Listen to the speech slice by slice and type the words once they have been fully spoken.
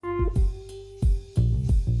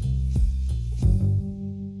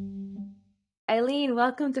Eileen,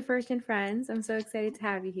 welcome to Persian Friends. I'm so excited to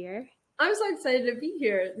have you here. I'm so excited to be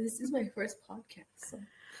here. This is my first podcast. So.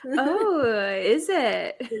 Oh, is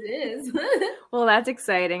it? It is. Well, that's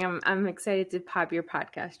exciting. I'm excited to pop your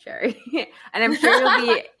podcast cherry, and I'm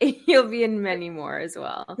sure you'll be in many more as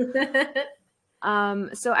well.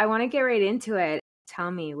 So I want to get right into it. Tell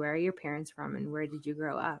me, where are your parents from, and where did you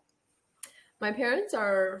grow up? My parents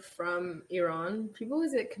are from Iran. People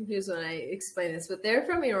always get confused when I explain this, but they're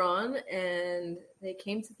from Iran, and they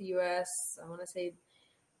came to the U.S., I want to say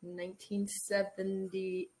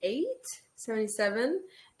 1978, 77,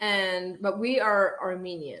 but we are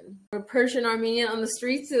Armenian. We're Persian Armenian on the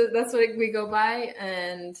streets, so that's what we go by,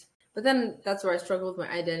 but then that's where I struggle with my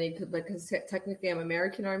identity, because technically I'm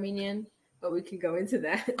American Armenian, but we can go into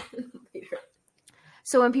that later.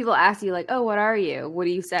 So when people ask you, like, oh, what are you? What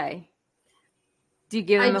do you say? Do you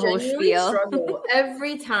give them the whole spiel? I struggle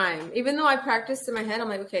every time. Even though I practiced in my head, I'm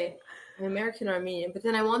like, okay, I'm American Armenian. But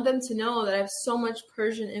then I want them to know that I have so much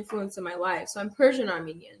Persian influence in my life. So I'm Persian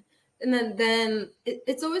Armenian. And then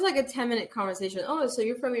it's always like a 10-minute conversation. Oh, so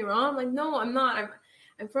you're from Iran? I'm like, no, I'm not.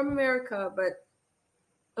 I'm from America. But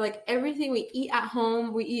like everything we eat at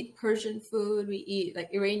home, we eat Persian food. We eat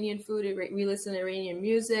like Iranian food. We listen to Iranian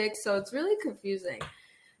music. So it's really confusing.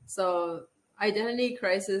 So identity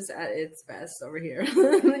crisis at its best over here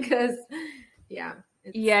because I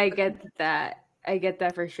get that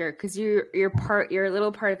for sure, because you're a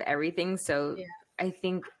little part of everything. So yeah. I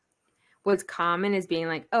think what's common is being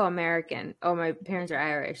like, oh, American, oh, my parents are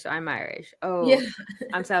Irish, so I'm Irish, oh yeah.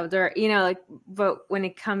 I'm Salvador, but when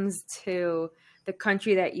it comes to the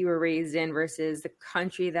country that you were raised in versus the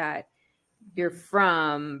country that you're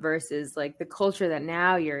from versus like the culture that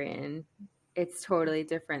now you're in, it's totally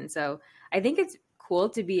different. So I think it's cool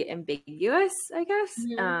to be ambiguous, I guess.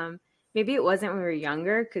 Mm-hmm. Maybe it wasn't when we were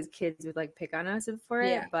younger, because kids would like pick on us for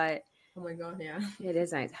it, but oh my god, yeah, it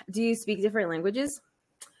is nice. Do you speak different languages?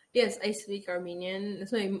 Yes, I speak Armenian.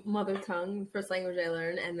 It's my mother tongue, first language I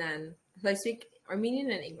learned, and then I speak Armenian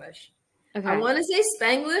and English. Okay. I want to say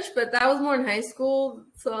Spanglish, but that was more in high school,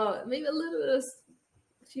 so maybe a little bit of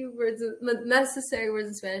a few words, necessary words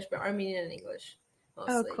in Spanish, but Armenian and English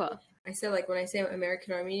mostly. Oh, cool. I said, like, when I say I'm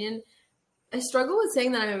American Armenian, I struggle with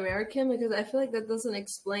saying that I'm American because I feel like that doesn't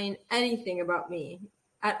explain anything about me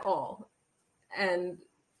at all. And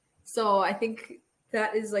so I think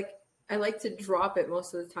that is like, I like to drop it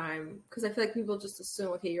most of the time because I feel like people just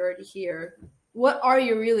assume, okay, you're already here. What are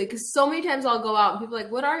you really? Because so many times I'll go out and people are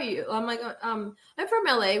like, what are you? I'm like, I'm from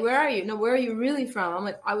LA. Where are you? No, where are you really from? I'm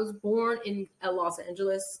like, I was born in Los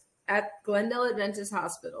Angeles at Glendale Adventist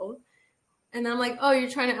Hospital. And I'm like, oh, you're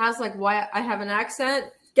trying to ask like why I have an accent?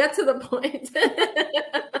 Get to the point.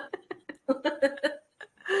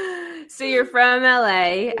 So you're from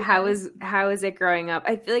LA. How is it growing up?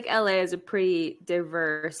 I feel like LA is a pretty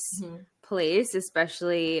diverse place,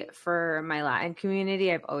 especially for my Latin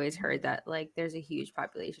community. I've always heard that like there's a huge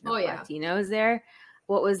population of Latinos there.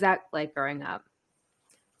 What was that like growing up?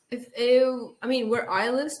 Where I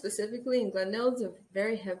live specifically in Glendale is a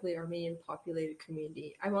very heavily Armenian populated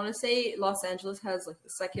community. I want to say Los Angeles has like the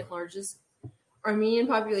second largest Armenian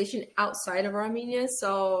population outside of Armenia.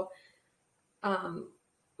 So my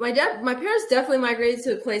parents definitely migrated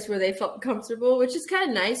to a place where they felt comfortable, which is kind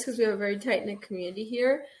of nice because we have a very tight-knit community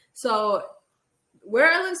here. So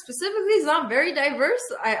where I live specifically is not very diverse,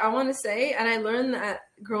 I want to say. And I learned that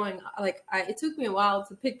growing up, like it took me a while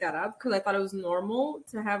to pick that up because I thought it was normal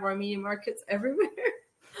to have Armenian markets everywhere.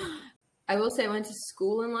 I will say I went to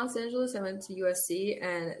school in Los Angeles. I went to USC,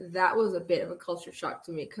 and that was a bit of a culture shock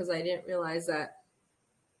to me because I didn't realize that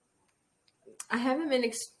I haven't been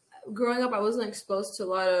growing up. I wasn't exposed to a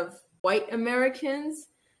lot of white Americans,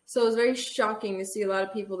 so it was very shocking to see a lot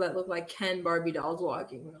of people that look like Ken Barbie dolls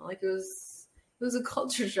walking. Like it was a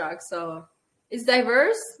culture shock. So it's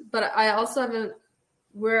diverse, but I also haven't.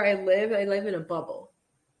 Where I live in a bubble,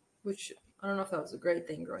 which I don't know if that was a great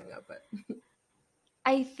thing growing up, but.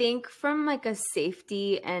 I think from like a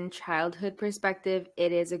safety and childhood perspective,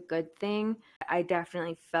 it is a good thing. I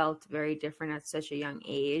definitely felt very different at such a young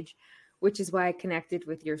age, which is why I connected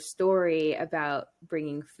with your story about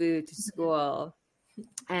bringing food to school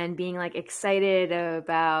and being like excited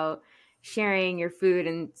about sharing your food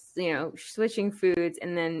and, switching foods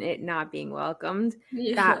and then it not being welcomed.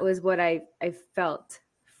 Yeah. That was what I felt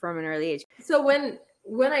from an early age. So when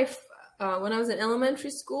I was in elementary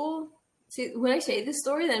school, see, when I say this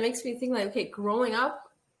story, that makes me think like, okay, growing up,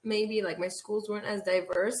 maybe like my schools weren't as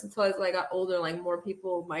diverse until as I got older, like more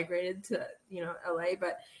people migrated to, LA.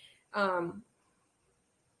 But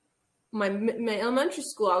my elementary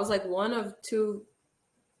school, I was like one of two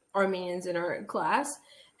Armenians in our class.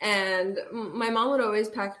 And my mom would always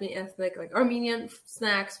pack me ethnic, like Armenian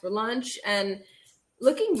snacks for lunch. And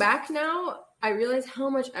looking back now, I realized how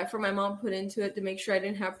much effort my mom put into it to make sure I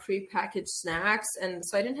didn't have prepackaged snacks. And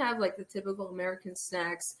so I didn't have like the typical American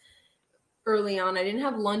snacks early on. I didn't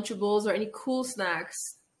have Lunchables or any cool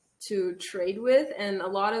snacks to trade with. And a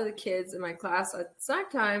lot of the kids in my class at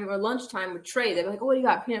snack time or lunchtime would trade. They'd be like, oh, what do you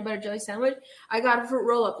got? Peanut butter jelly sandwich? I got a fruit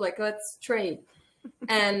roll up. Like, let's trade.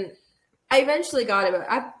 And I eventually got it. But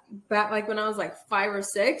back like when I was like 5 or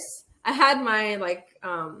 6, I had my like,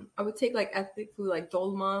 I would take like ethnic food like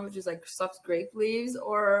dolma, which is like stuffed grape leaves,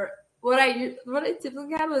 or what I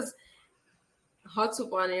typically had was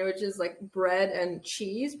hatsupane, which is like bread and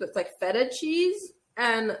cheese, but it's like feta cheese.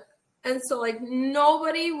 And so like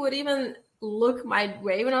nobody would even look my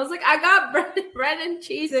way when I was like, I got bread and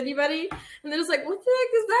cheese. Anybody? And they're just like, what the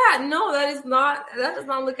heck is that? No, that does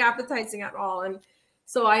not look appetizing at all. And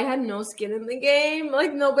so I had no skin in the game.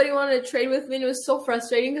 Like nobody wanted to trade with me. And it was so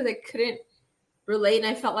frustrating because I couldn't relate. And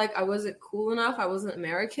I felt like I wasn't cool enough. I wasn't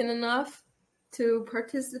American enough to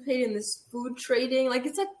participate in this food trading. Like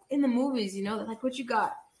it's like in the movies, you know, they're like, what you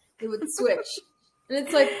got? They would switch. And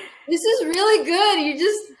it's like, this is really good. You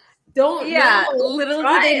just don't know.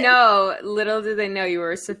 Little did they know you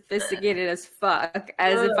were sophisticated as fuck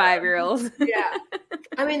as a 5-year-old. Yeah.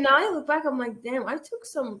 I mean, now I look back, I'm like, damn, I took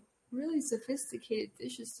some really sophisticated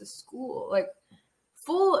dishes to school. Like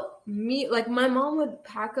full meat. Like my mom would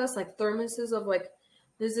pack us like thermoses of like,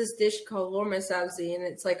 there's this dish called lorma sabzi, and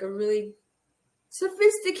it's like a really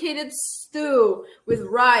sophisticated stew with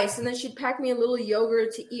rice. And then she'd pack me a little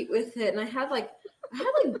yogurt to eat with it. And I had like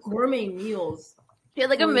gourmet meals. You had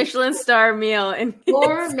like a Michelin star meal. And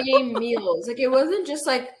gourmet meals. Like it wasn't just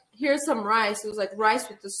like, here's some rice. It was like rice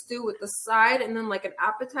with the stew with the side, and then like an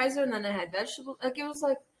appetizer, and then I had vegetables. Like it was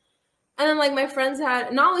like, and then like my friends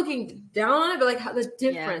had, not looking down on it, but like how the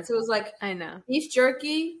difference. Yeah. It was like, I know, beef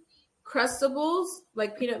jerky, Crustables,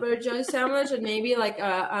 like peanut butter jelly sandwich, and maybe like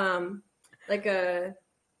a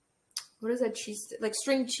what is that cheese? Like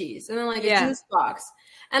string cheese, and then like a juice box.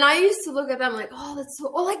 And I used to look at them like, oh, that's so,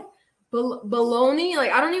 like bologna.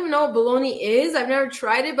 Like I don't even know what bologna is. I've never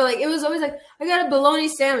tried it, but like it was always like, I got a bologna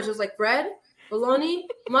sandwich. It was like bread, bologna,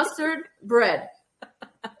 mustard, bread.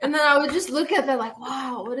 And then I would just look at that like,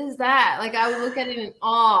 wow, what is that? Like I would look at it in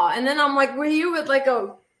awe. And then I'm like, we're here with like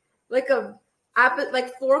a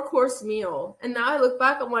 4-course meal. And now I look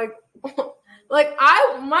back, I'm like, like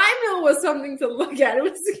my meal was something to look at. It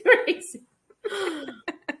was crazy.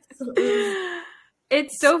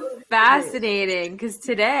 It's so fascinating because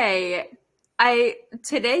today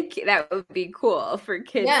that would be cool for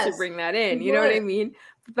kids to bring that in. You know what I mean?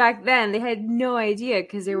 Back then, they had no idea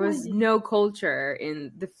because there was no culture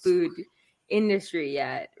in the food industry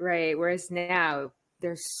yet, right? Whereas now,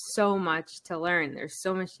 there's so much to learn. There's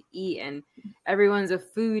so much to eat, and everyone's a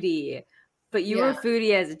foodie. But you were a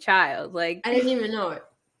foodie as a child. Like I didn't even know it.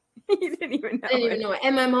 You didn't even know it.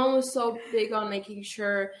 And my mom was so big on making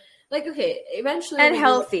sure, like, okay, eventually. And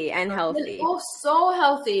healthy. Oh, so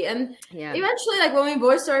healthy. And eventually, like, when we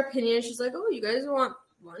voiced our opinion, she's like, oh, you guys want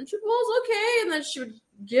Lunchables? Okay. And then she would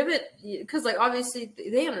give it, because, like, obviously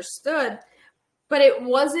they understood. But it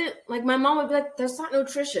wasn't, like, my mom would be like, that's not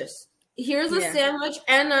nutritious. Here's a sandwich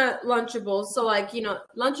and a Lunchable. So, like, you know,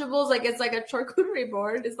 Lunchables, like, it's like a charcuterie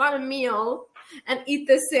board. It's not a meal. And eat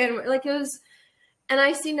this sandwich. Like, it was, and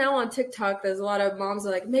I see now on TikTok, there's a lot of moms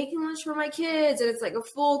are like, making lunch for my kids. And it's like a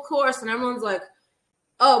full course. And everyone's like,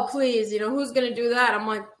 oh, please, you know, who's going to do that? I'm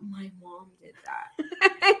like, my mom did that.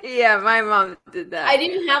 Yeah, my mom did that. I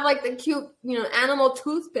didn't have, like, the cute, you know, animal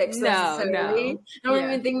toothpicks necessarily. No. I don't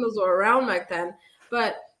even think those were around back then.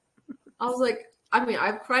 But I was like, I mean,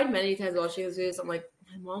 I've cried many times watching this video. I'm like,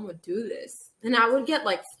 my mom would do this. And I would get,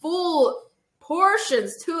 like, full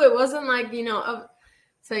portions, too. It wasn't like, you know,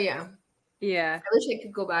 so, yeah. Yeah. I wish I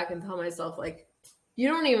could go back and tell myself, like, you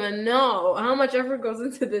don't even know how much effort goes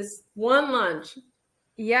into this one lunch.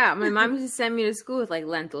 Yeah, my mom used to send me to school with, like,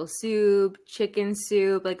 lentil soup, chicken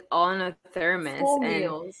soup, like, all in a thermos. Full and,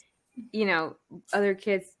 meals. You know, other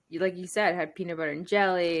kids, like you said, had peanut butter and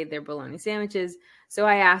jelly, their bologna sandwiches. So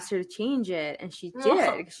I asked her to change it, and she did.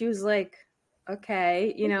 Oh. She was like,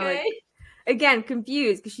 okay, you know, like, again,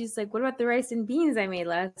 confused, because she's like, what about the rice and beans I made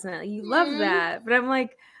last night? You love that. But I'm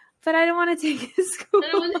like, but I don't want to take it to school.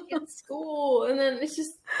 I don't want to take it to school. And then it's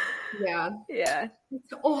just, Yeah.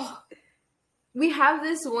 We have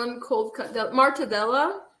this one cold cut,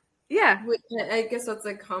 martadella. Yeah. I guess that's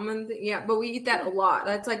a common thing. Yeah, but we eat that a lot.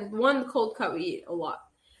 That's like one cold cut we eat a lot.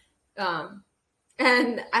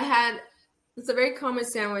 And it's a very common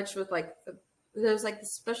sandwich with like, there's like the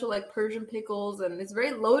special like Persian pickles, and it's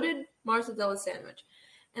very loaded martadella sandwich.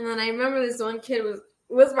 And then I remember this one kid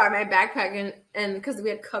was by my backpack, and because we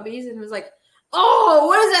had cubbies, and he was like, "Oh,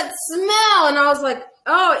 what is that smell?" And I was like,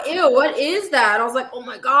 "Oh, ew, what is that?" And I was like, "Oh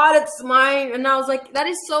my God, it's mine." And I was like, "That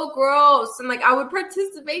is so gross." And like, I would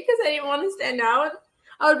participate because I didn't want to stand out.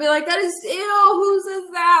 I would be like, "That is ew, who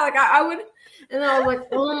says that?" Like I would, and I was like,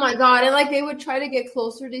 "Oh my God." And like, they would try to get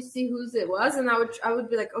closer to see whose it was. And I would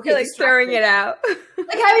be like, "Okay." You're like throwing it out.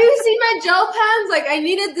 Like, have you seen my gel pens? Like, I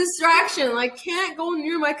need a distraction. Like, can't go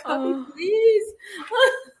near my cubby, please.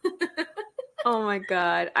 Oh my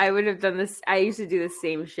God. I would have done this. I used to do the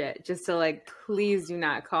same shit just to like, please do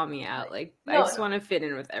not call me out. Like, I just want to fit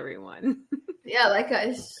in with everyone. Yeah, like,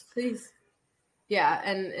 please. Yeah,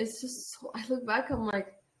 and it's just, I look back, I'm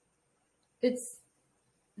like, it's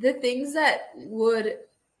the things that would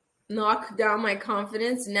knock down my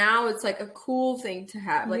confidence. Now it's like a cool thing to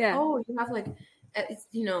have. Like, oh, you have like, it's,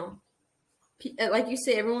 you know, like you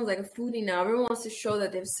say, everyone's like a foodie now. Everyone wants to show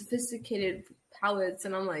that they have sophisticated palates,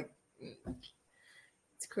 and I'm like,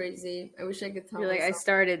 it's crazy. I wish I could tell. You're like, I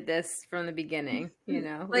started this from the beginning, you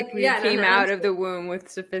know, like we came out of the womb with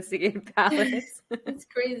sophisticated palates. It's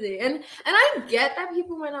crazy, and I get that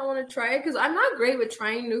people might not want to try it because I'm not great with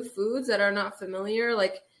trying new foods that are not familiar.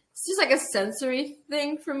 Like, it's just like a sensory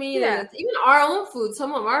thing for me. Yeah. Even our own food,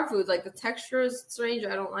 some of our foods, like the texture is strange.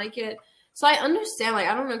 I don't like it. So I understand, like,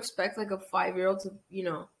 I don't expect like a 5-year-old to, you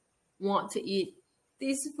know, want to eat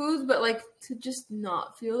these foods, but like to just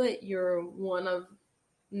not feel that you're one of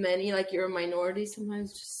many, like you're a minority,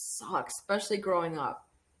 sometimes just sucks, especially growing up.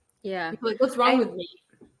 Yeah. Like, what's wrong with me?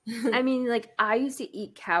 I mean, like, I used to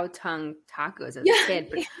eat cow tongue tacos as a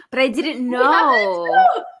kid, but I didn't know.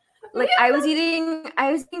 Like, I was eating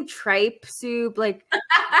tripe soup, like,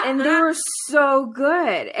 and they were so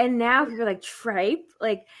good. And now people are like, tripe,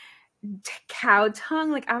 like cow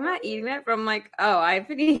tongue, like, I'm not eating that. But I'm like, oh, I've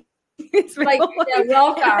been eating this for like, yeah,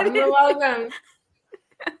 welcome. You're welcome.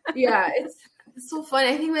 Yeah, it's so funny.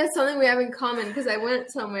 I think that's something we have in common because I went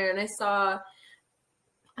somewhere and I saw,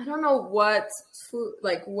 I don't know what food,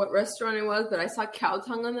 like what restaurant it was, but I saw cow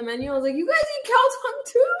tongue on the menu. I was like, you guys eat cow tongue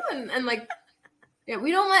too? And like, yeah,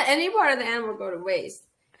 we don't let any part of the animal go to waste.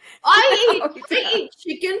 I eat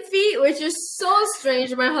chicken feet, which is so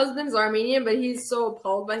strange. My husband's Armenian, but he's so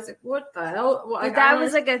appalled by it. He's like, what the hell? Well, like, that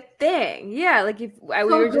was like a thing. Yeah, like if we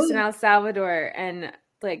were just in El Salvador and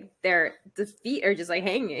like the feet are just like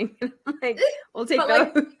hanging. Like, we'll take those.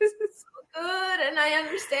 Like, it's so good, and I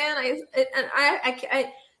understand.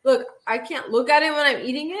 I look, I can't look at it when I'm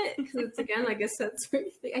eating it because it's, again, like a sensory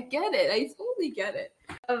thing. I get it. I totally get it.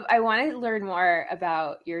 I want to learn more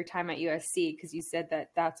about your time at USC because you said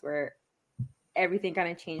that that's where everything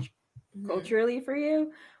kind of changed culturally for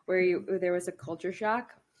you, where there was a culture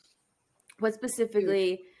shock. What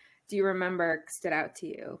specifically do you remember stood out to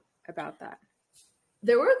you about that?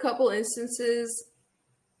 There were a couple instances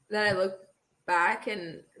that I look back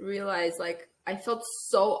and realize, like, I felt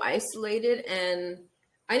so isolated, and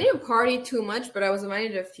I didn't party too much, but I was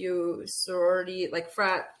invited to a few sorority, like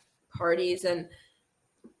frat parties, and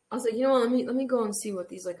I was like, you know what, let me go and see what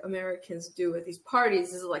these like Americans do at these parties.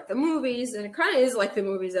 This is like the movies, and it kind of is like the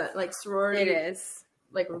movies at like sorority. It is.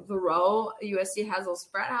 Like the row, USC has those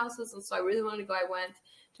frat houses, and so I really wanted to go. I went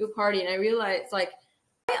to a party, and I realized, like,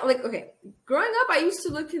 okay, growing up, I used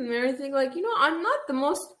to look in the mirror and think, like, you know, I'm not the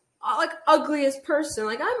most like ugliest person.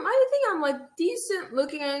 Like, I think I'm like decent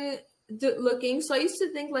looking. So I used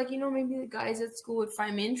to think, like, you know, maybe the guys at school would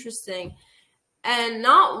find me interesting, and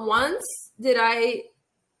not once did I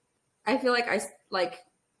feel like I like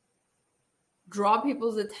draw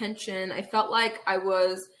people's attention. I felt like I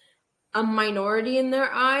was a minority in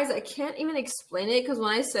their eyes. I can't even explain it because when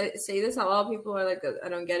I say this, a lot of people are like, I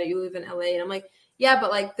don't get it. You live in LA. And I'm like, yeah,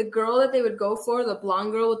 but like the girl that they would go for, the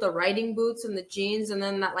blonde girl with the riding boots and the jeans, and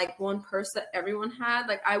then that like one purse that everyone had,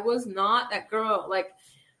 like I was not that girl. Like,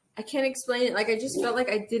 I can't explain it. Like, I just felt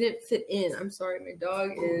like I didn't fit in. I'm sorry, my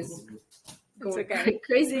dog is going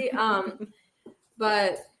crazy.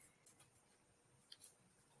 But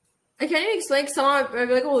I can't even explain. Someone I'd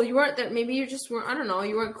be like, "Oh, you weren't that. Maybe you just weren't. I don't know.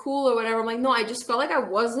 You weren't cool or whatever." I'm like, no, I just felt like I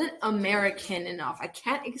wasn't American enough. I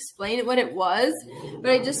can't explain what it was, but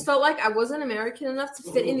I just felt like I wasn't American enough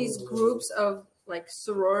to fit in these groups of like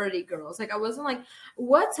sorority girls. Like, I wasn't like,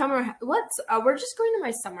 we're just going to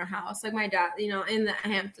my summer house, like my dad, you know, in the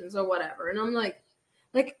Hamptons or whatever. And I'm like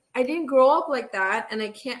I didn't grow up like that, and I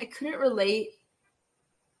couldn't relate.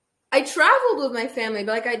 I traveled with my family,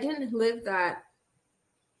 but like I didn't live that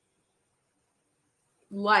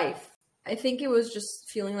life. I think it was just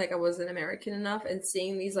feeling like I wasn't American enough, and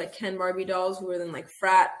seeing these like Ken Barbie dolls who were then like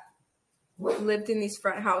lived in these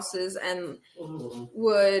frat houses and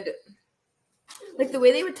would like the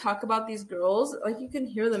way they would talk about these girls, like you can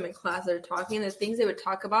hear them in class, they're talking, the things they would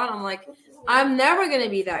talk about. I'm like, I'm never going to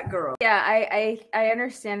be that girl. Yeah, I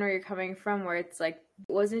understand where you're coming from, where it's like,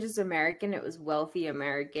 it wasn't just American, it was wealthy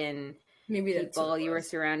American people you were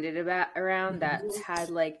surrounded around that had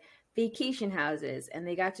like vacation houses and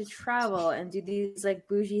they got to travel and do these like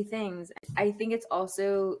bougie things. I think it's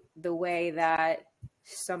also the way that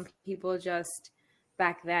some people just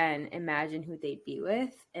back then imagine who they'd be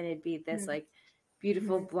with, and it'd be this like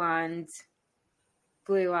beautiful blonde,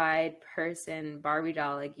 blue-eyed person, Barbie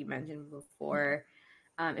doll, like you mentioned before,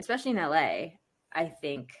 especially in LA. I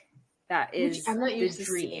think that is the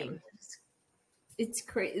dream. It's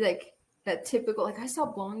crazy, like that typical. Like I saw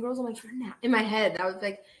blonde girls, I'm like, in my head, I was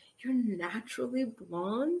like, you're naturally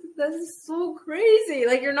blonde? That is so crazy.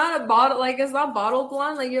 Like you're not a bottle, like it's not bottle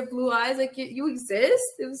blonde, like you have blue eyes, like you exist.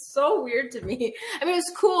 It was so weird to me. I mean, it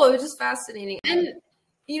was cool. It was just fascinating. And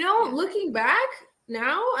you know, looking back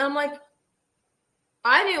now, I'm like,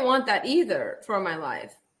 I didn't want that either for my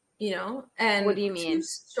life, you know? And what do you mean?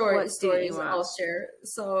 Stories I'll share.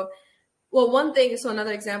 So, well, one thing, so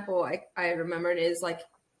another example I remembered is like,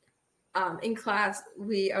 in class,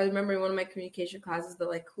 I remember in one of my communication classes, the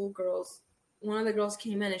like cool girls, one of the girls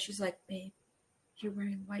came in and she's like, babe, you're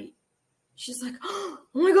wearing white. She's like, oh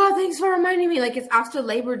my God, thanks for reminding me. Like it's after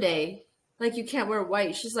Labor Day. Like you can't wear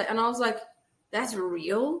white. She's like, and I was like, that's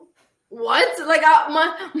real? What? Like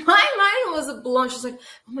my mind was blown. She's like,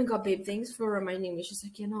 oh my God, babe, thanks for reminding me. She's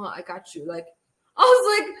like, you know, I got you. Like, I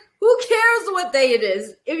was like, who cares what day it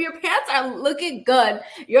is? If your pants are looking good,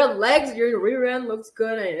 your legs, your rear end looks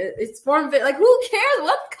good, and it's form fit. Like, who cares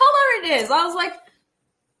what color it is? I was like,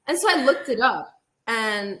 and so I looked it up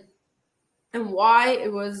and why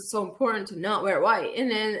it was so important to not wear white.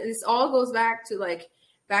 And then this all goes back to like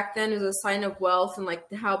back then it was a sign of wealth and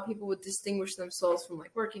like how people would distinguish themselves from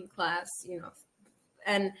like working class, you know.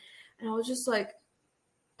 And I was just like,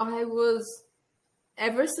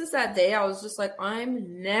 ever since that day, I was just like,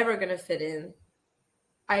 I'm never going to fit in.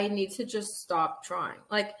 I need to just stop trying.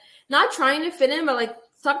 Like, not trying to fit in, but like,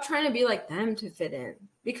 stop trying to be like them to fit in.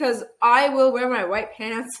 Because I will wear my white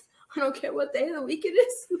pants. I don't care what day of the week it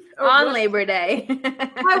is. On Labor Day.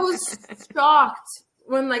 I was shocked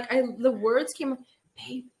when like the words came up,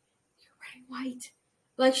 babe, you're wearing white.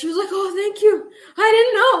 Like, she was like, oh, thank you. I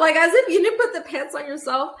didn't know. Like, as if you didn't put the pants on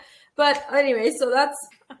yourself. But anyway, so that's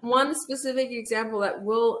one specific example that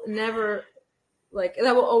will never, like,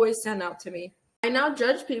 that will always stand out to me. I now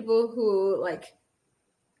judge people who, like,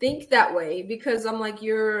 think that way because I'm like,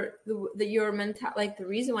 your mental, like, the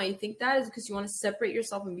reason why you think that is because you want to separate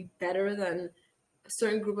yourself and be better than a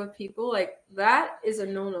certain group of people. Like, that is a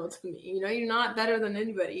no-no to me. You know, you're not better than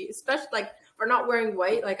anybody, especially, like, for not wearing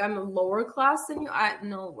white. Like, I'm a lower class than you.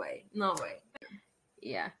 No way.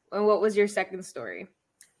 Yeah. And what was your second story?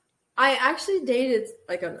 I actually dated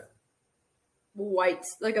like a white,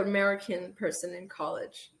 like American person in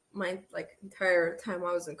college, my like entire time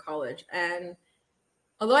I was in college. And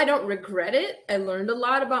although I don't regret it, I learned a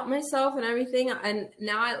lot about myself and everything. And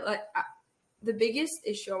now the biggest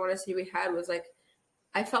issue I want to say we had was like,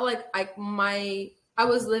 I felt like I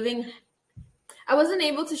wasn't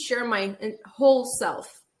able to share my whole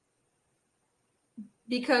self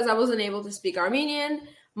because I wasn't able to speak Armenian.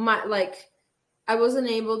 I wasn't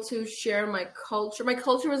able to share my culture. My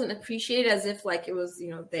culture wasn't appreciated as if like it was, you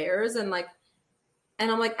know, theirs. And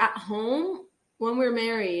I'm like, at home when we're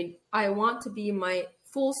married, I want to be my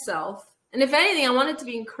full self. And if anything, I wanted to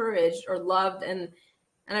be encouraged or loved. And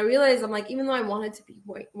I realized I'm like, even though I wanted to be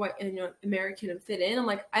white and, you know, American and fit in, I'm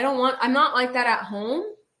like, I'm not like that at home.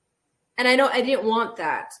 And I didn't want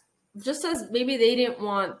that. Just as maybe they didn't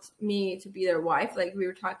want me to be their wife. Like we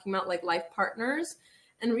were talking about like life partners.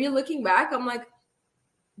 And looking back, I'm like,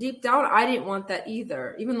 deep down, I didn't want that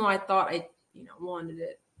either, even though I thought I, you know, wanted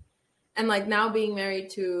it. And like now being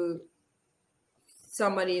married to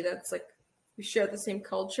somebody that's like, we share the same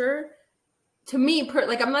culture. To me,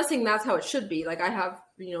 like, I'm not saying that's how it should be. Like I have,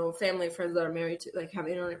 you know, family friends that are married to, like have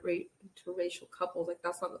interracial couples. Like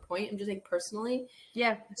that's not the point. I'm just saying personally.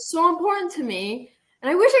 Yeah. It's so important to me.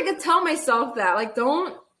 And I wish I could tell myself that, like,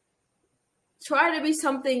 don't try to be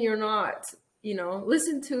something you're not. You know,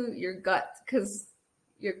 listen to your gut because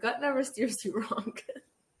your gut never steers you wrong.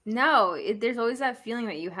 No, there's always that feeling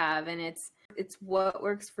that you have, and it's what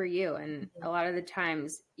works for you. And a lot of the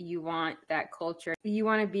times you want that culture. You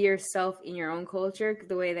want to be yourself in your own culture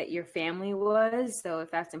the way that your family was. So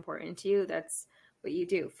if that's important to you, that's what you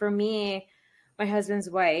do. For me, my husband's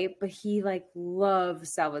white, but he like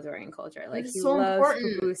loves Salvadorian culture. Like he loves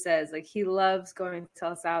pupusas. Like he loves going to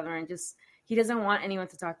El Salvador and just he doesn't want anyone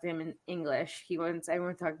to talk to him in English. He wants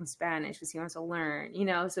everyone to talk in Spanish because he wants to learn, you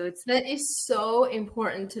know? So that is so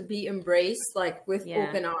important to be embraced, like with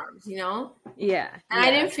open arms, you know? Yeah. And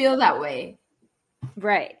I didn't feel that way.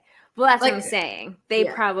 Right. Well, that's like, what I'm saying. They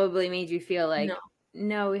probably made you feel like,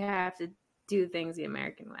 no, we have to do things the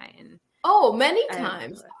American way. And many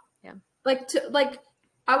times. Yeah. Like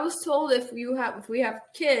I was told if we have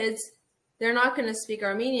kids, they're not going to speak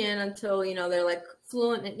Armenian until, you know, they're like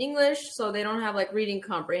fluent in English, so they don't have like reading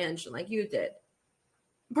comprehension like you did.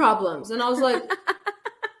 Problems. And I was like,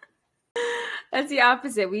 that's the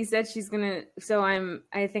opposite. We said she's going to,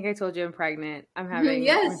 I think I told you I'm pregnant. I'm having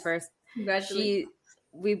my first.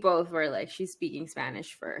 We both were like, she's speaking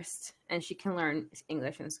Spanish first and she can learn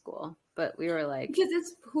English in school. But we were like, because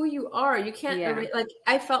it's who you are. You can't like,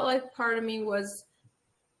 I felt like part of me was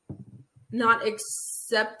not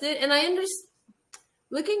accepted. And I understand,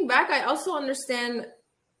 looking back, I also understand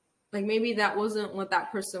like maybe that wasn't what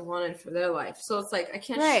that person wanted for their life. So it's like I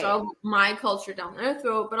can't shove my culture down their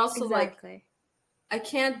throat, but also like I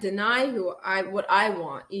can't deny what I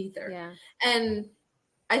want either. Yeah. And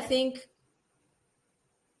I think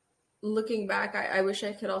looking back, I wish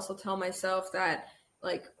I could also tell myself that,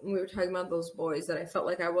 like when we were talking about those boys, that I felt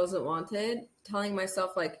like I wasn't wanted, telling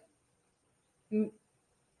myself like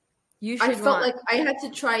I felt like I had to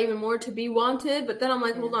try even more to be wanted, but then I'm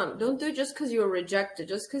like, hold on, don't do it just because you were rejected.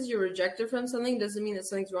 Just because you're rejected from something doesn't mean that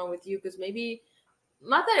something's wrong with you, because maybe,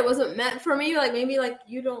 not that it wasn't meant for me, like maybe like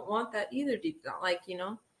you don't want that either deep down, like, you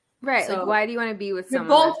know? Right, so like why do you want to be with someone?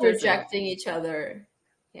 You're both rejecting each other.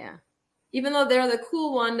 Yeah. Even though they're the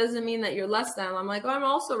cool one doesn't mean that you're less than. I'm like, I'm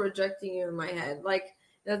also rejecting you in my head. Like,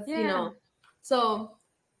 that's, you know. So,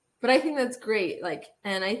 but I think that's great. Like,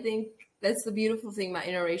 and I think that's the beautiful thing about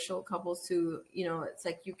interracial couples too. You know, it's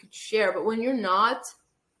like you could share, but when you're not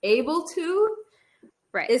able to,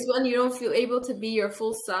 is when you don't feel able to be your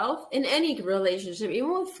full self in any relationship,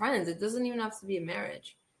 even with friends. It doesn't even have to be a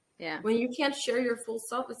marriage. Yeah. When you can't share your full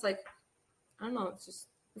self, it's like, I don't know, it's just,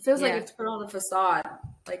 it feels like you have to put on a facade,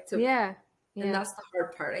 like to, and that's the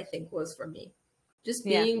hard part, I think, was for me. Just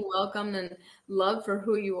being welcomed and loved for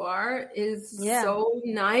who you are is so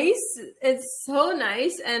nice. It's so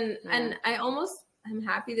nice. And I'm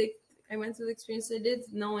happy that I went through the experience I did,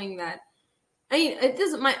 knowing that, I mean, it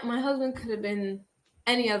doesn't, my husband could have been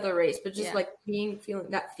any other race, but just like feeling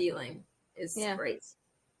that feeling is great.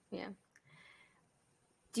 Yeah.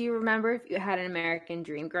 Do you remember if you had an American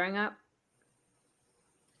dream growing up?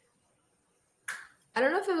 I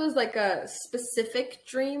don't know if it was like a specific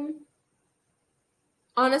dream.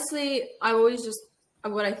 Honestly, I always just,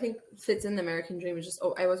 what I think fits in the American dream is just,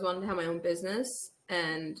 I always wanted to have my own business.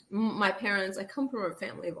 And my parents, I come from a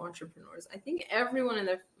family of entrepreneurs. I think everyone in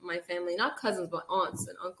my family, not cousins, but aunts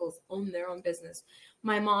and uncles, own their own business.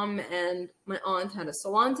 My mom and my aunt had a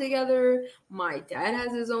salon together. My dad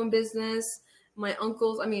has his own business. My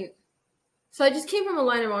uncles, I mean, so I just came from a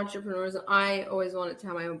line of entrepreneurs, and I always wanted to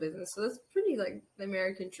have my own business. So that's pretty like the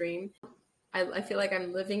American dream. I feel like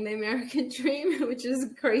I'm living the American dream, which is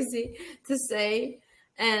crazy to say.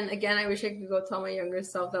 And again, I wish I could go tell my younger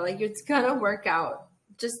self that like, it's gonna work out.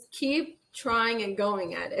 Just keep trying and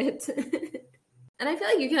going at it. And I feel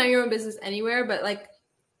like you can have your own business anywhere, but like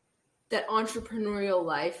that entrepreneurial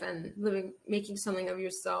life and making something of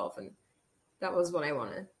yourself, and that was what I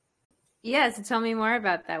wanted. Yeah, so tell me more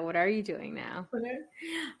about that. What are you doing now?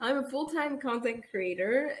 I'm a full-time content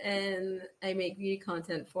creator, and I make beauty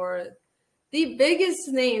content for the biggest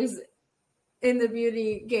names in the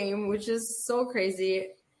beauty game, which is so crazy.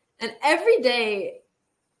 And every day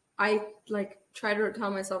I like try to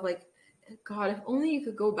tell myself like, God, if only you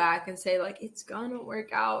could go back and say like, it's gonna work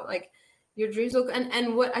out. Like your dreams will,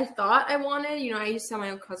 and what I thought I wanted, you know, I used to have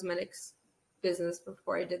my own cosmetics business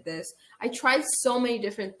before I did this. I tried so many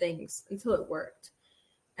different things until it worked.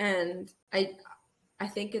 And I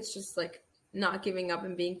think it's just like not giving up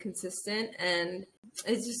and being consistent. And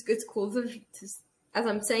it's cool to as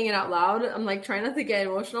I'm saying it out loud, I'm like trying not to get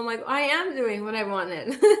emotional. I'm like, I am doing what I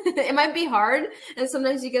wanted. It might be hard. And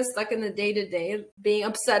sometimes you get stuck in the day-to-day being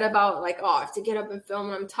upset about like, oh, I have to get up and film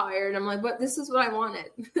and I'm tired. I'm like, but this is what I wanted.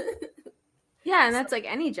 Yeah. And that's like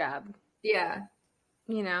any job. Yeah.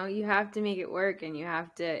 You know, you have to make it work, and you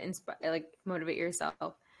have to motivate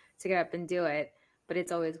yourself to get up and do it, but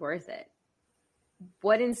it's always worth it.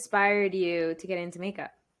 What inspired you to get into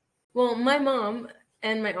makeup? Well, my mom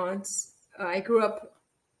and my aunts, I grew up,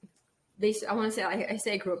 I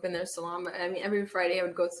say I grew up in their salon, but I mean, every Friday I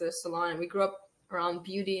would go to their salon, and we grew up around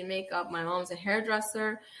beauty and makeup. My mom's a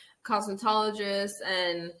hairdresser, cosmetologist,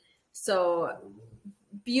 and so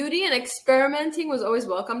beauty and experimenting was always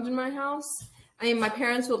welcomed in my house. I mean, my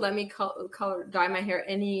parents would let me dye my hair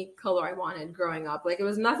any color I wanted growing up. Like,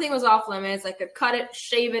 nothing was off limits. I could cut it,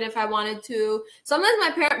 shave it if I wanted to.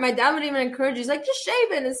 Sometimes my dad would even encourage, he's like, just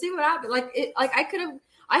shave it and see what happens.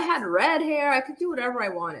 I had red hair. I could do whatever I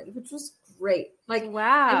wanted, which was great. Like,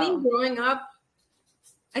 wow. I think growing up,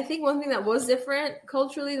 I think one thing that was different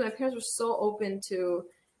culturally, my parents were so open to,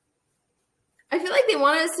 I feel like they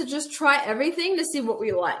wanted us to just try everything to see what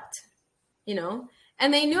we liked, you know?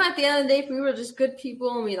 And they knew at the end of the day, if we were just good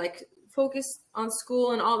people and we like focused on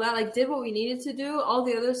school and all that, like did what we needed to do, all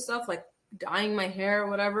the other stuff, like dyeing my hair or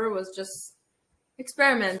whatever, was just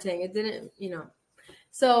experimenting. It didn't, you know.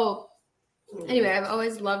 So anyway, I've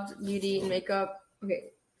always loved beauty and makeup. Okay.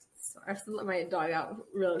 Sorry, I have to let my dog out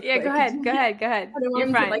really quick. Yeah, go ahead.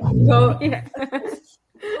 You're fine. Go. Yeah.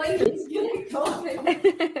 Like, he's getting cold.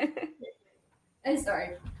 I'm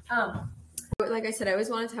sorry. Like I said, I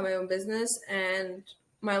always wanted to have my own business, and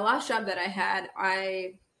my last job that I had,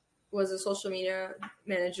 I was a social media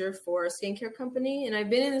manager for a skincare company, and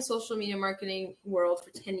I've been in the social media marketing world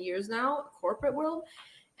for 10 years now, corporate world.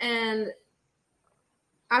 And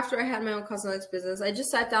after I had my own cosmetics business, I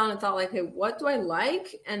just sat down and thought, like, hey, what do I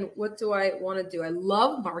like and what do I want to do? I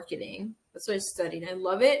love marketing. That's what I studied. I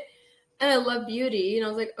love it. And I love beauty. And I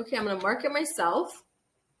was like, okay, I'm going to market myself.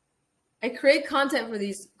 I create content for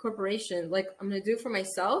these corporations. Like, I'm going to do it for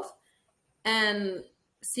myself and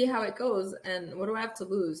see how it goes. And what do I have to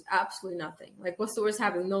lose? Absolutely nothing. Like, what's the worst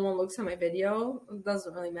happening? No one looks at my video. It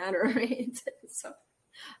doesn't really matter, right? So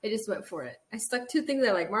I just went for it. I stuck two things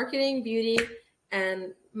I like: marketing, beauty,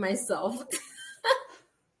 and myself.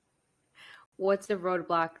 What's the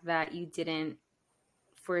roadblock that you didn't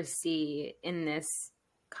foresee in this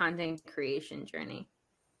content creation journey?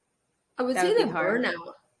 I would say the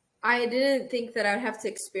burnout. I didn't think that I'd have to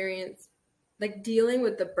experience, like, dealing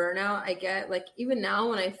with the burnout I get. Like, even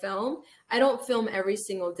now when I film, I don't film every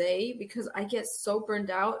single day because I get so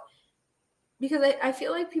burned out. Because I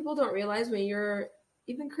feel like people don't realize when you're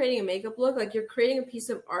even creating a makeup look, like, you're creating a piece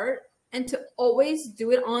of art, and to always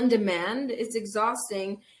do it on demand is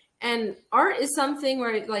exhausting. And art is something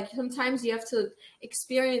where, like, sometimes you have to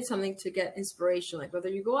experience something to get inspiration, like whether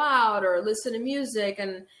you go out or listen to music.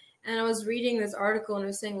 And I was reading this article, and it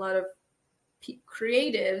was saying a lot of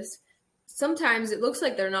creatives, sometimes it looks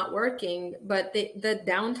like they're not working, but the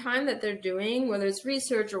downtime that they're doing, whether it's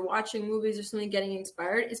research or watching movies or something, getting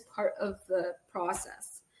inspired, is part of the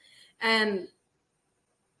process. And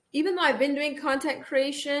even though I've been doing content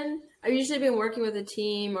creation, I've usually been working with a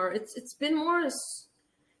team, or it's been more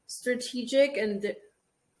strategic, and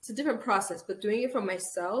it's a different process. But doing it for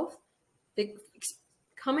myself,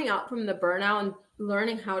 coming out from the burnout and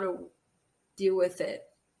learning how to deal with it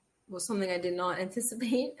was something I did not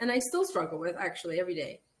anticipate, and I still struggle with, actually, every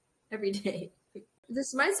day.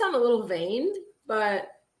 This might sound a little vain, but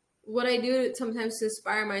what I do sometimes to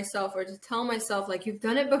inspire myself, or to tell myself, like, you've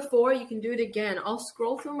done it before, you can do it again. I'll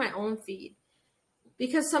scroll through my own feed,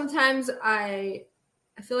 because sometimes I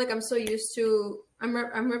feel like I'm so used to, I'm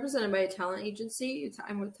represented by a talent agency.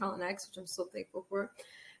 I'm with Talent X, which I'm so thankful for.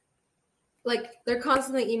 Like, they're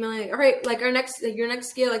constantly emailing, all right, like, your next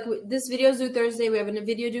scale, like, this video's due Thursday, we have a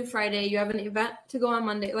video due Friday, you have an event to go on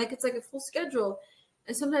Monday. Like, it's like a full schedule.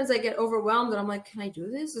 And sometimes I get overwhelmed, and I'm like, can I do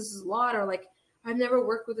this? This is a lot. Or like, I've never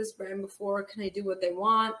worked with this brand before. Can I do what they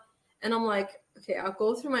want? And I'm like, okay, I'll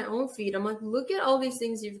go through my own feed. I'm like, look at all these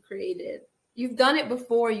things you've created. You've done it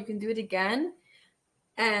before. You can do it again.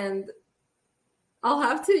 And I'll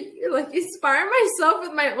have to, like, inspire myself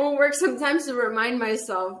with my own work sometimes to remind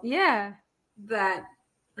myself. Yeah. That,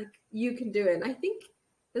 like, you can do it. And I think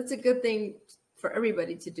that's a good thing for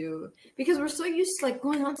everybody to do, because we're so used to, like,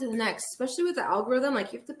 going on to the next, especially with the algorithm.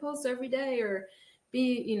 Like, you have to post every day or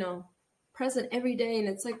be, you know, present every day. And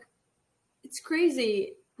it's like, it's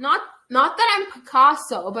crazy. Not that I'm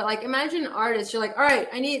Picasso, but, like, imagine an artist. You're like, all right,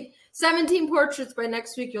 I need 17 portraits by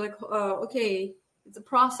next week. You're like, oh, okay, it's a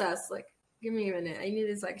process. Like, give me a minute. I need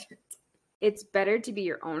a second. It's better to be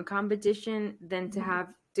your own competition than to have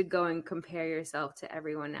to go and compare yourself to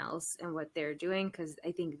everyone else and what they're doing, because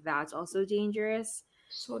I think that's also dangerous.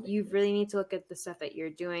 You really need to look at the stuff that you're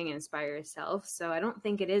doing and inspire yourself. So I don't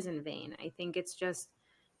think it is in vain. I think it's just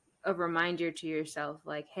a reminder to yourself,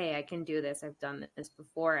 like, hey, I can do this. I've done this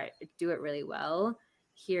before. I do it really well.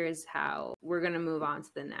 Here's how we're going to move on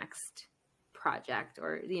to the next project,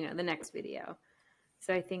 or, you know, the next video.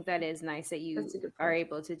 So I think that is nice that you are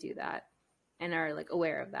able to do that and are, like,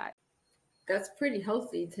 aware of that. That's pretty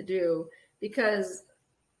healthy to do, because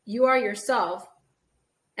you are yourself.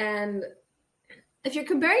 And if you're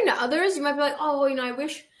comparing to others, you might be like, oh, you know, I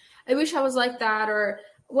wish I was like that, or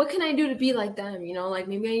what can I do to be like them? You know, like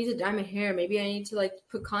maybe I need to dye my hair. Maybe I need to like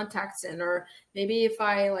put contacts in, or maybe if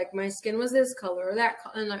I like my skin was this color or that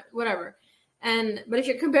color, and like, whatever. But if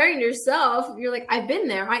you're comparing to yourself, you're like, I've been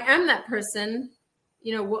there. I am that person,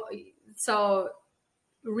 you know. So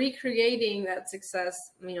recreating that success,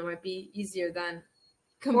 you know, might be easier than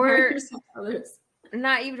comparing yourself to others.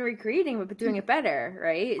 Not even recreating, but doing it better,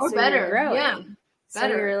 right? Or so better, you're growing. yeah.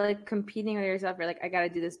 Better. So you're like competing with yourself. You're like, I got to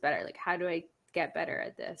do this better. Like, how do I get better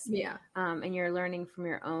at this? Yeah. And you're learning from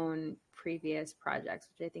your own previous projects,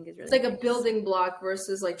 which I think is really it's like nice. A building block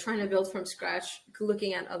versus like trying to build from scratch,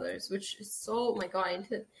 looking at others, which is so, oh my God.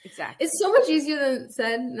 Exactly. It's so much easier than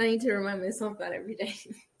said, and I need to remind myself that every day.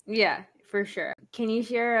 Yeah, for sure. Can you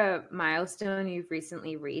share a milestone you've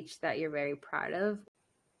recently reached that you're very proud of?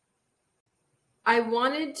 I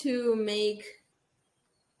wanted to make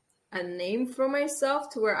a name for myself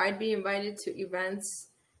to where I'd be invited to events.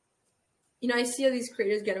 You know, I see all these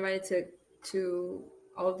creators get invited to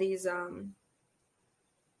all these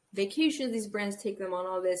vacations, these brands take them on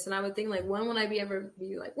all this. And I would think like, when would I ever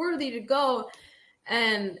be like worthy to go?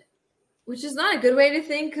 And which is not a good way to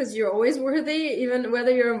think, because you're always worthy, even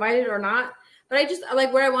whether you're invited or not. But I just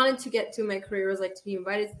like where I wanted to get to in my career was like to be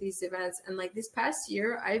invited to these events. And like this past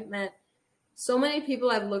year, I've met so many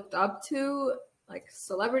people I've looked up to, like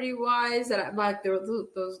celebrity wise, that I like that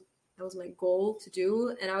was my goal to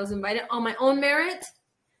do. And I was invited on my own merit,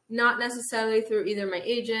 not necessarily through either my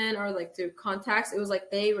agent or like through contacts. It was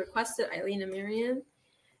like they requested Eileen Amirian.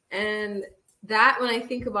 And that, when I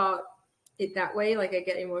think about it that way, like I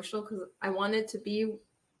get emotional because I wanted to be,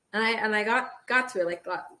 and I got to it. Like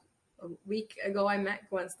a week ago, I met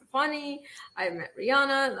Gwen Stefani, I met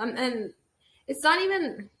Rihanna, and it's not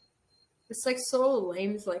even, it's like so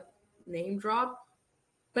lame to like name drop,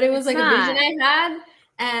 but it was like a vision I had,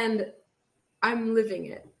 and I'm living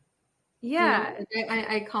it. Yeah, you know,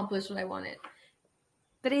 I accomplished what I wanted.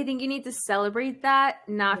 But I think you need to celebrate that,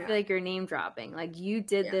 not feel like you're name dropping. Like you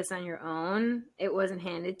did this on your own; it wasn't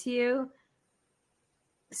handed to you.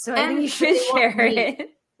 So I think you should share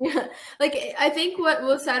it. Yeah, like I think what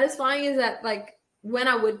was satisfying is that like when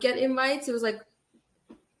I would get invites, it was like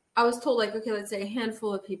I was told like, okay, let's say a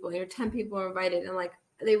handful of people, 10 people are invited, and like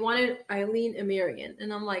they wanted Eileen Amirian,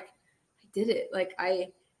 and I'm like, I did it. Like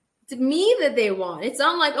it's me that they want. It's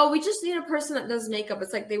not like, oh, we just need a person that does makeup.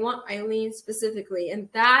 It's like they want Eileen specifically, and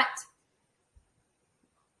that.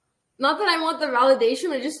 Not that I want the validation,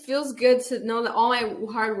 but it just feels good to know that all my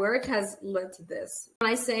hard work has led to this.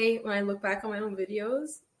 When I look back on my own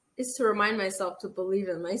videos, is to remind myself to believe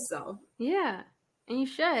in myself. Yeah, and you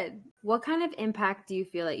should. What kind of impact do you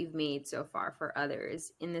feel that you've made so far for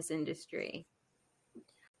others in this industry?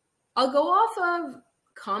 I'll go off of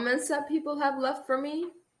comments that people have left for me.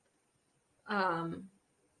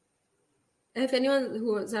 If anyone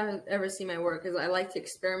who has ever seen my work, is I like to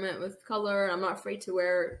experiment with color, and I'm not afraid to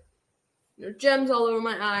wear gems all over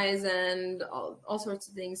my eyes and all sorts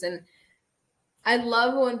of things. And I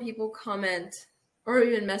love when people comment or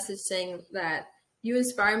even message saying that you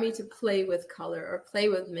inspire me to play with color or play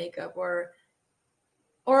with makeup, or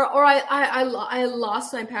I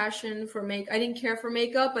lost my passion for I didn't care for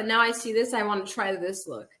makeup, but now I see this, I want to try this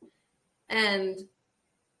look. And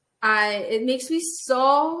it makes me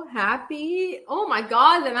so happy. Oh my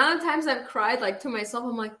God, the amount of times I've cried like to myself,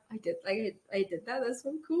 I'm like, I did that. That's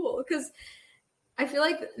so cool. Because I feel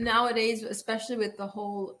like nowadays, especially with the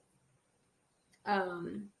whole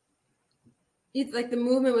like the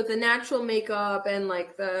movement with the natural makeup and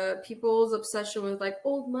like the people's obsession with like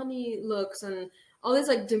old money looks and all this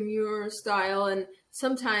like demure style, and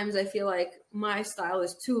sometimes I feel like my style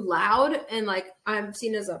is too loud and like I'm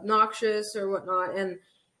seen as obnoxious or whatnot, and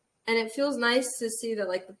it feels nice to see that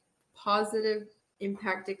like the positive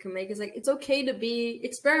impact it can make is like, it's okay to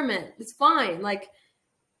experiment. It's fine. Like,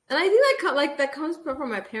 and I think that comes from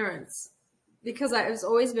my parents, because I was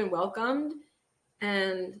always been welcomed,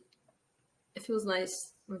 and it feels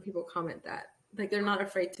nice when people comment that. Like, they're not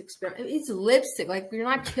afraid to experiment. It's lipstick. Like, you're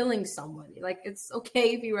not killing somebody. Like, it's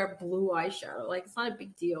okay if you wear blue eyeshadow. Like, it's not a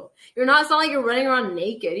big deal. It's not like you're running around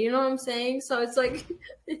naked. You know what I'm saying? So it's like,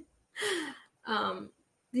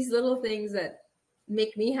 these little things that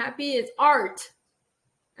make me happy. It's art.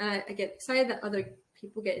 And I get excited that other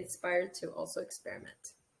people get inspired to also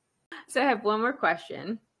experiment. So I have one more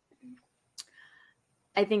question.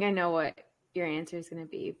 I think I know what your answer is going to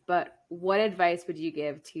be, but what advice would you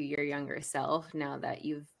give to your younger self now that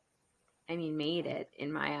you've, made it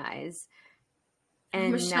in my eyes?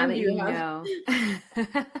 And now that you know,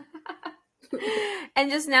 and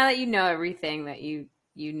just now that you know everything that you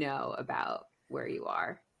know about where you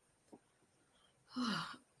are.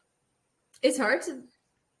 It's hard to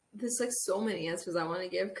there's like so many answers I want to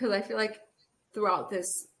give, because I feel like throughout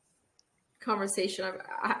this conversation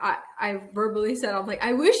I verbally said, I'm like,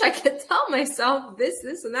 I wish I could tell myself this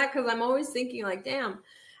and that, because I'm always thinking like, damn,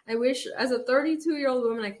 I wish as a 32-year-old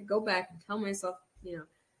woman I could go back and tell myself, you know,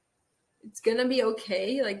 it's gonna be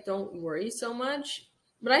okay, like don't worry so much.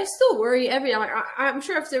 But I still worry I'm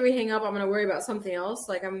sure after we hang up I'm gonna worry about something else.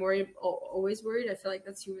 Like I'm worried, always worried. I feel like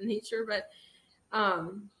that's human nature. But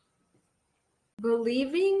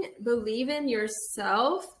believe in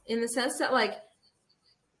yourself, in the sense that like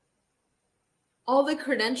all the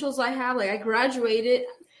credentials I have, like I graduated.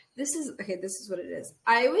 This is what it is.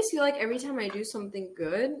 I always feel like every time I do something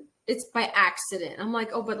good, it's by accident. I'm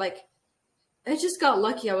like, oh, but like I just got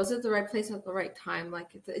lucky. I was at the right place at the right time. Like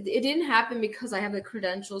it didn't happen because I have the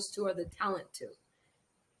credentials to or the talent to.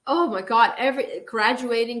 Oh my God.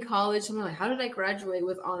 Graduating college, I'm like, how did I graduate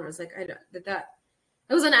with honors? Like I did that.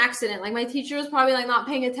 It was an accident. Like my teacher was probably like not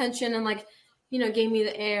paying attention and like, you know, gave me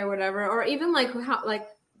the A or whatever. Or even like how, like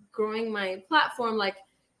growing my platform, like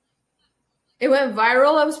it went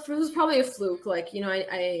viral. It was probably a fluke. Like, you know,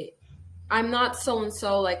 I'm not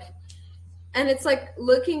so-and-so, like, and it's like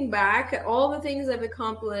looking back at all the things I've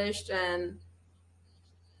accomplished, and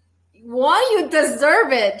why you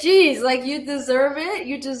deserve it. Jeez, like you deserve it.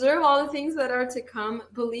 You deserve all the things that are to come.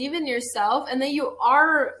 Believe in yourself, and then you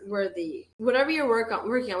are worthy. Whatever you're working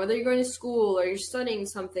on, whether you're going to school or you're studying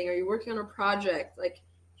something or you're working on a project, like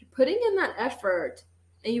you're putting in that effort,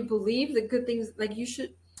 and you believe the good things. Like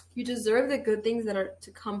you deserve the good things that are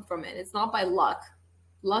to come from it. It's not by luck.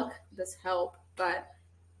 Luck does help, but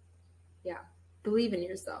yeah, believe in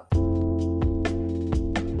yourself.